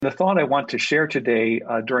The thought I want to share today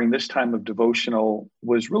during this time of devotional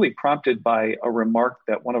was really prompted by a remark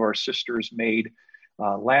that one of our sisters made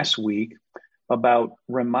last week about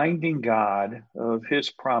reminding God of his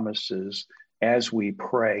promises as we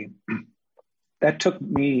pray. That took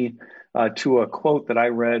me to a quote that I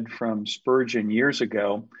read from Spurgeon years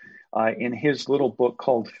ago in his little book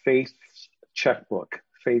called Faith's Checkbook.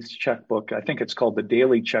 Faith's Checkbook. I think it's called the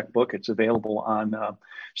Daily Checkbook. It's available on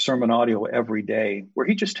sermon audio every day, where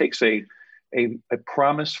he just takes a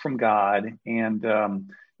promise from God and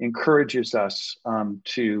encourages us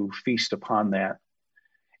to feast upon that.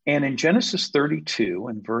 And in Genesis 32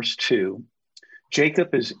 and verse 2,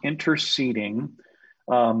 Jacob is interceding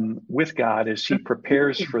with God as he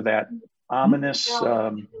prepares for that ominous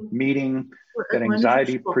meeting, that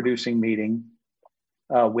anxiety-producing meeting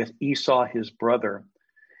with Esau, his brother.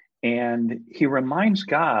 And he reminds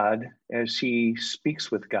God as he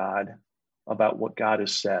speaks with God about what God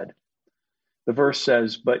has said. The verse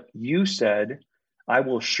says, "But you said, I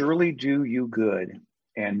will surely do you good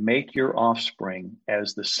and make your offspring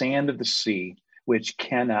as the sand of the sea, which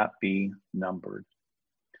cannot be numbered."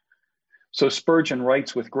 So Spurgeon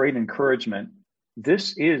writes with great encouragement,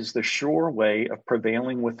 this is the sure way of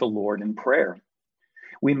prevailing with the Lord in prayer.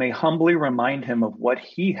 We may humbly remind him of what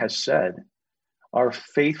he has said. Our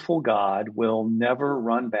faithful God will never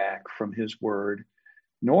run back from his word,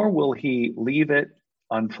 nor will he leave it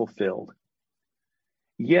unfulfilled.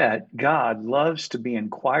 Yet God loves to be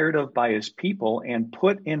inquired of by his people and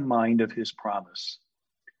put in mind of his promise.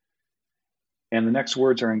 And the next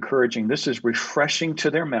words are encouraging. This is refreshing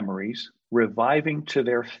to their memories, reviving to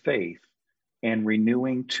their faith, and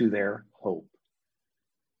renewing to their hope.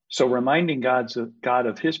 So reminding God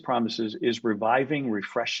of his promises is reviving,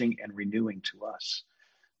 refreshing, and renewing to us.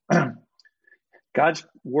 God's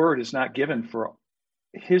word is not given for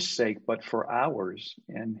his sake, but for ours.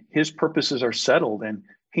 And his purposes are settled, and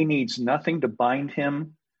he needs nothing to bind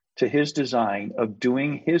him to his design of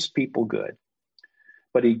doing his people good.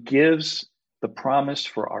 But he gives the promise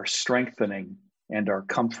for our strengthening and our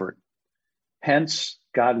comfort. Hence,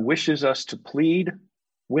 God wishes us to plead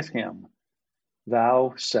with him,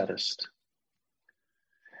 "Thou saidest."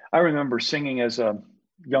 I remember singing as a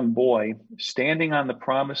young boy, standing on the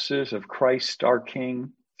promises of Christ our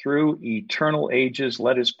King. Through eternal ages,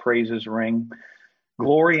 let his praises ring.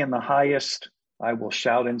 Glory in the highest, I will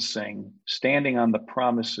shout and sing, standing on the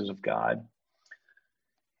promises of God.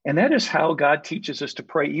 And that is how God teaches us to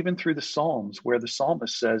pray, even through the Psalms, where the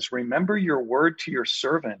psalmist says, "Remember your word to your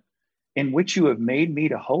servant, in which you have made me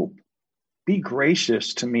to hope. Be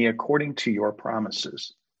gracious to me according to your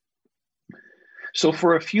promises." So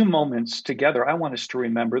for a few moments together, I want us to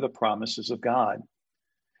remember the promises of God.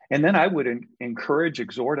 And then I would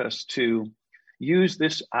exhort us to use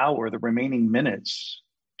this hour, the remaining minutes,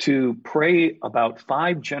 to pray about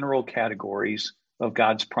 5 general categories of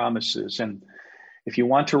God's promises. And if you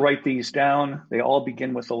want to write these down, they all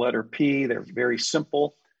begin with the letter P. They're very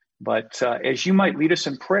simple. But as you might lead us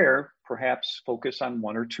in prayer, perhaps focus on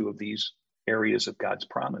 1 or 2 of these areas of God's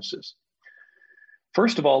promises.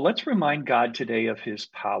 First of all, let's remind God today of his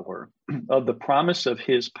power, of the promise of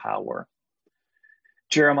his power.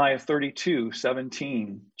 Jeremiah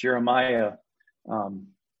 32:17, Jeremiah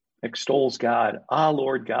extols God. "Ah,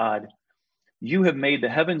 Lord God, you have made the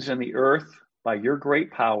heavens and the earth by your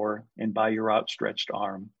great power and by your outstretched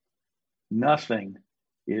arm. Nothing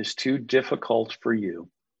is too difficult for you.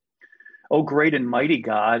 O great and mighty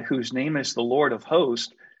God, whose name is the Lord of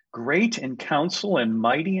hosts, great in counsel and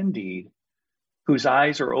mighty indeed, whose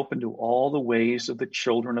eyes are open to all the ways of the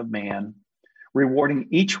children of man, rewarding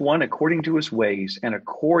each one according to his ways and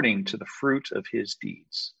according to the fruit of his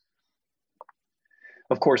deeds."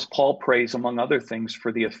 Of course, Paul prays, among other things,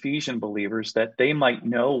 for the Ephesian believers that they might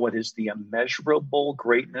know what is the immeasurable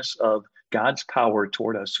greatness of God's power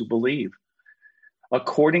toward us who believe,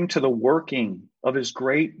 according to the working of his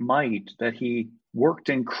great might that he worked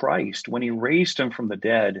in Christ when he raised him from the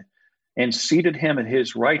dead and seated him at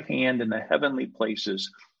his right hand in the heavenly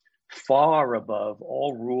places, far above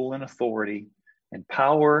all rule and authority and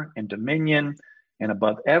power and dominion, and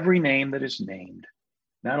above every name that is named,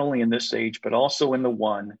 not only in this age, but also in the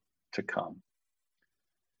one to come.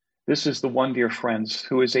 This is the one, dear friends,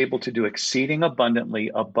 who is able to do exceeding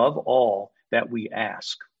abundantly above all that we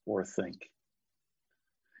ask or think.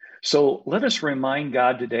 So let us remind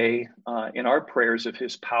God today in our prayers of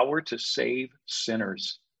his power to save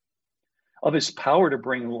sinners, of his power to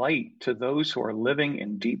bring light to those who are living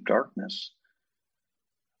in deep darkness,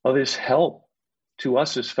 of his help to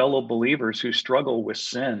us as fellow believers who struggle with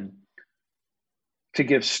sin, to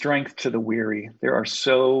give strength to the weary. There are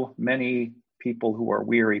so many people who are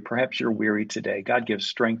weary. Perhaps you're weary today. God gives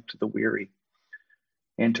strength to the weary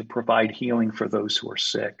and to provide healing for those who are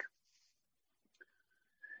sick.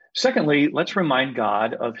 Secondly, let's remind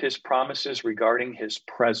God of his promises regarding his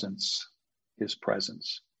presence. His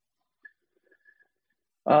presence.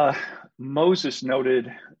 Moses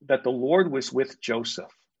noted that the Lord was with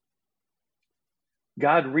Joseph.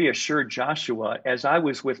 God reassured Joshua, as I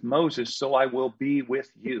was with Moses, so I will be with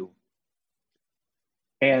you.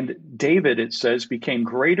 And David, it says, became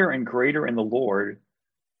greater and greater in the Lord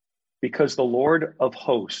because the Lord of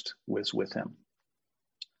hosts was with him.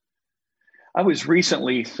 I was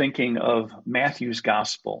recently thinking of Matthew's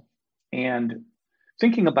gospel and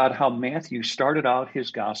thinking about how Matthew started out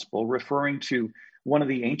his gospel referring to one of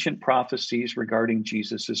the ancient prophecies regarding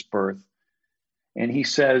Jesus's birth. And he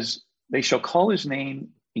says, they shall call his name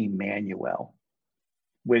Emmanuel,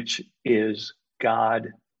 which is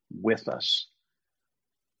God with us.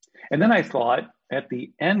 And then I thought at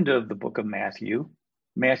the end of the book of Matthew,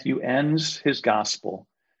 Matthew ends his gospel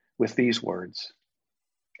with these words,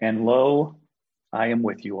 and lo, I am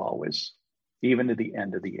with you always, even to the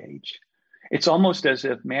end of the age. It's almost as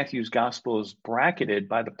if Matthew's gospel is bracketed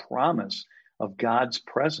by the promise of God's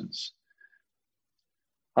presence.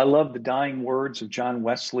 I love the dying words of John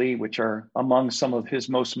Wesley, which are among some of his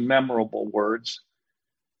most memorable words.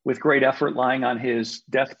 With great effort, lying on his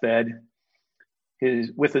deathbed,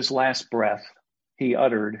 with his last breath, he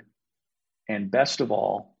uttered, and best of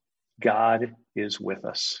all, God is with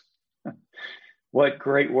us. What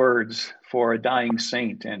great words for a dying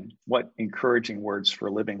saint, and what encouraging words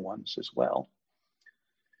for living ones as well.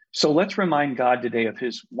 So let's remind God today of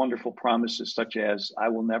his wonderful promises, such as, I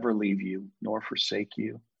will never leave you nor forsake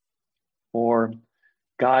you, or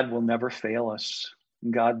God will never fail us,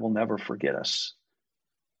 God will never forget us.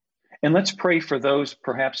 And let's pray for those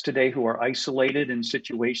perhaps today who are isolated in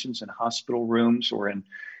situations in hospital rooms or in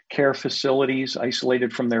care facilities,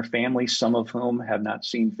 isolated from their families, some of whom have not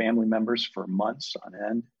seen family members for months on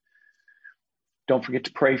end. Don't forget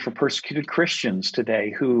to pray for persecuted Christians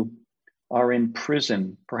today who are in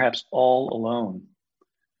prison, perhaps all alone.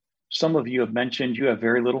 Some of you have mentioned you have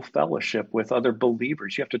very little fellowship with other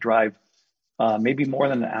believers. You have to drive maybe more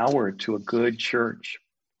than an hour to a good church.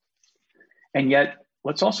 And yet,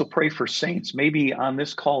 let's also pray for saints, maybe on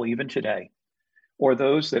this call even today, or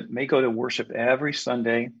those that may go to worship every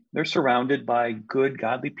Sunday. They're surrounded by good,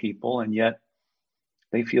 godly people, and yet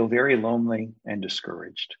they feel very lonely and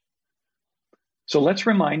discouraged. So let's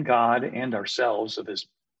remind God and ourselves of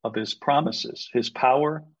his promises, his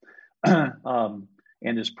power, and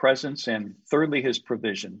his presence, and thirdly, his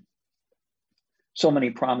provision. So many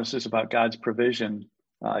promises about God's provision,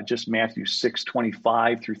 just Matthew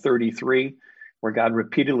 6:25 through 33, where God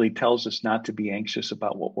repeatedly tells us not to be anxious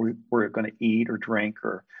about what we're going to eat or drink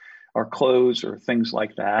or our clothes or things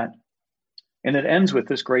like that. And it ends with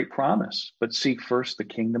this great promise, but seek first the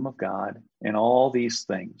kingdom of God, and all these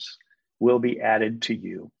things will be added to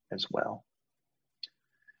you as well.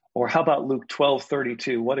 Or how about Luke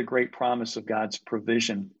 12:32? What a great promise of God's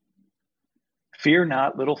provision. Fear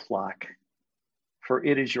not, little flock, for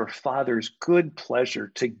it is your Father's good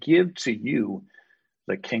pleasure to give to you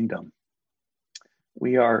the kingdom.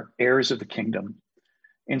 We are heirs of the kingdom.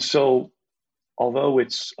 And so, although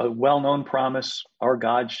it's a well-known promise, our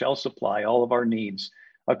God shall supply all of our needs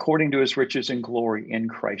according to his riches and glory in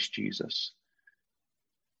Christ Jesus.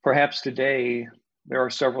 Perhaps today, there are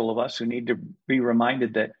several of us who need to be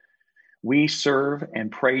reminded that we serve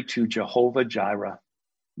and pray to Jehovah Jireh.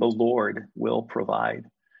 The Lord will provide.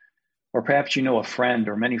 Or perhaps you know a friend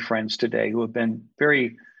or many friends today who have been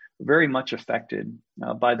very, very much affected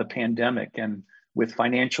by the pandemic and with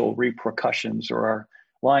financial repercussions, or are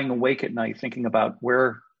lying awake at night thinking about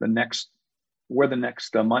where the next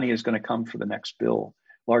money is going to come for the next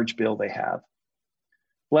large bill they have.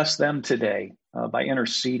 Bless them today by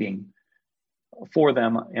interceding for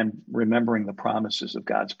them and remembering the promises of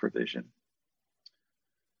God's provision.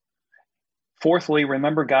 Fourthly,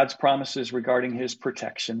 remember God's promises regarding his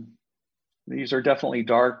protection. These are definitely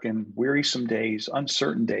dark and wearisome days,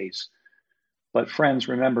 uncertain days. But friends,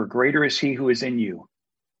 remember, greater is he who is in you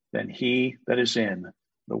than he that is in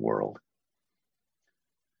the world.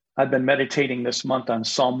 I've been meditating this month on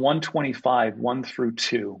Psalm 125, 1 through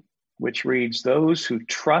 2, which reads, those who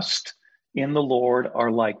trust in the Lord are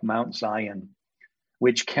like Mount Zion,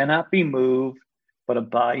 which cannot be moved, but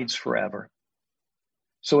abides forever.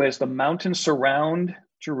 So as the mountains surround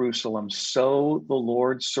Jerusalem, so the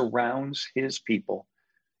Lord surrounds his people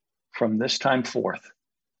from this time forth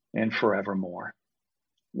and forevermore.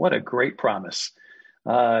 What a great promise.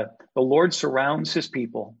 The Lord surrounds his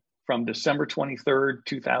people from December 23rd,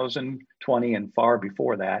 2020, and far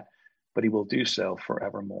before that, but he will do so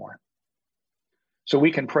forevermore. So we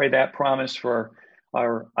can pray that promise for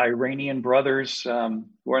our Iranian brothers who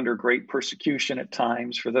are under great persecution at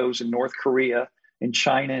times, for those in North Korea, in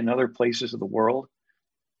China, and other places of the world.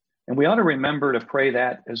 And we ought to remember to pray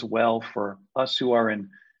that as well for us who are in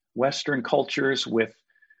Western cultures with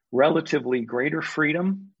relatively greater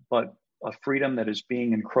freedom, but a freedom that is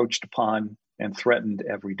being encroached upon and threatened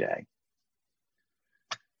every day.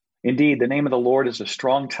 Indeed, the name of the Lord is a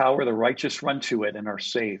strong tower. The righteous run to it and are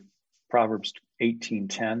safe. Proverbs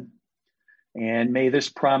 18:10. And may this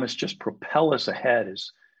promise just propel us ahead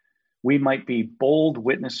as we might be bold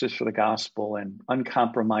witnesses for the gospel and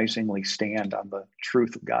uncompromisingly stand on the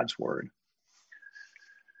truth of God's word.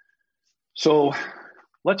 So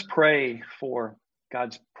let's pray for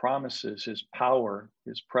God's promises, his power,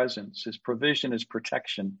 his presence, his provision, his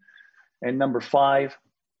protection. And number 5,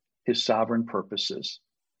 his sovereign purposes.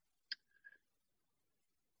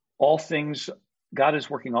 All things, God is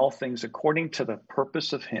working all things according to the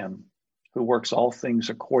purpose of him who works all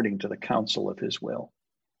things according to the counsel of his will.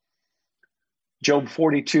 Job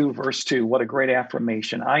 42, verse 2, what a great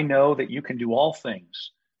affirmation. I know that you can do all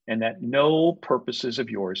things and that no purposes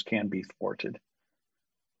of yours can be thwarted.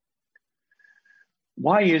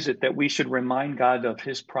 Why is it that we should remind God of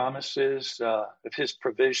his promises, of his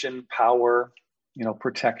provision, power,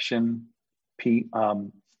 protection,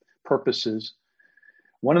 purposes?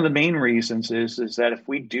 One of the main reasons is that if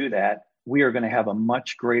we do that, we are going to have a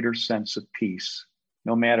much greater sense of peace,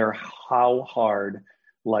 no matter how hard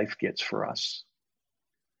life gets for us.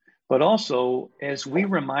 But also, as we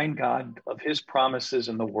remind God of his promises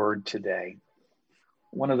in the word today,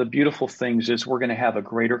 one of the beautiful things is we're going to have a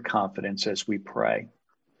greater confidence as we pray.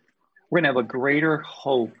 We're going to have a greater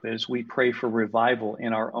hope as we pray for revival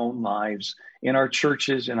in our own lives, in our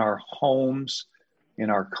churches, in our homes, in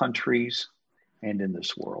our countries, and in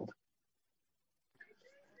this world.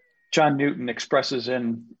 John Newton expresses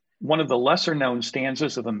in one of the lesser known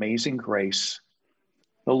stanzas of Amazing Grace,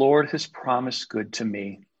 the Lord has promised good to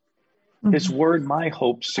me. His word my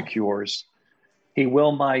hope secures. He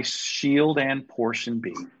will my shield and portion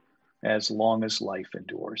be as long as life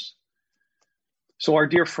endures. So our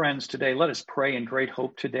dear friends, today, let us pray in great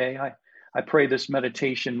hope today. I pray this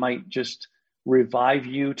meditation might just revive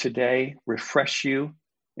you today, refresh you,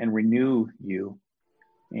 and renew you.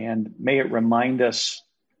 And may it remind us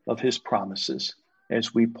of his promises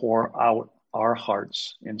as we pour out our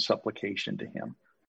hearts in supplication to him.